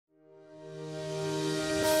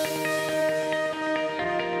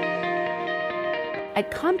At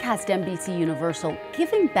Comcast NBCUniversal,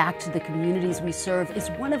 giving back to the communities we serve is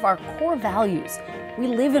one of our core values. We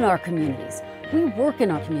live in our communities, we work in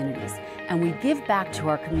our communities, and we give back to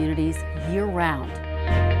our communities year-round.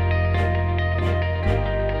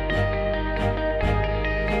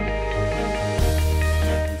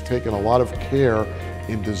 We've taken a lot of care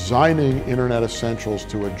in designing Internet Essentials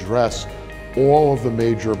to address all of the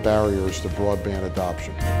major barriers to broadband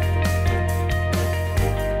adoption.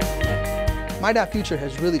 My.Future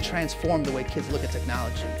has really transformed the way kids look at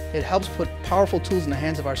technology. It helps put powerful tools in the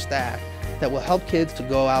hands of our staff that will help kids to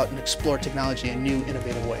go out and explore technology in new,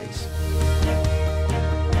 innovative ways.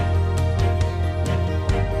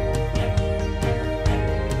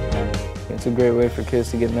 It's a great way for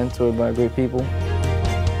kids to get mentored by great people.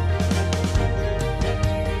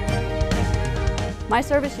 My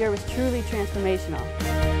service year was truly transformational.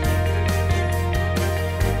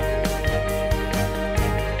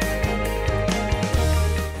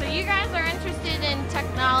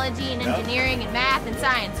 Technology and engineering and math and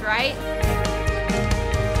science, right?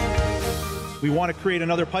 We want to create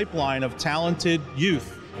another pipeline of talented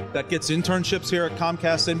youth that gets internships here at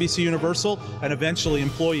Comcast NBCUniversal and eventually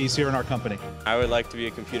employees here in our company. I would like to be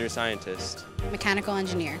a computer scientist. Mechanical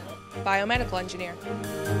engineer. Biomedical engineer.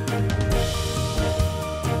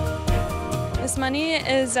 This money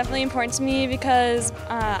is definitely important to me because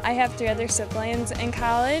I have 3 other siblings in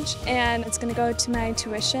college and it's going to go to my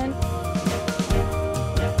tuition.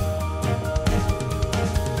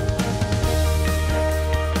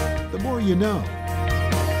 The more you know.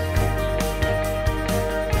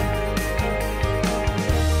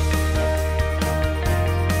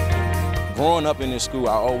 Growing up in this school,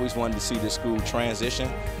 I always wanted to see this school transition,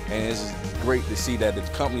 and it's great to see that the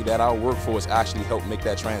company that I work for has actually helped make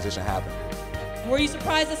that transition happen. Were you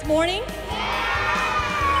surprised this morning?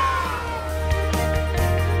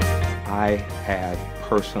 I had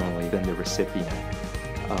personally been the recipient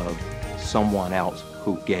of someone else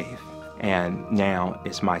who gave. And now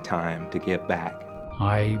it's my time to give back.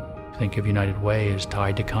 I think of United Way as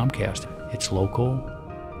tied to Comcast. It's local,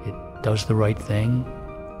 it does the right thing,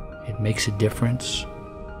 it makes a difference,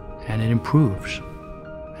 and it improves.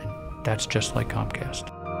 And that's just like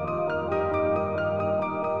Comcast.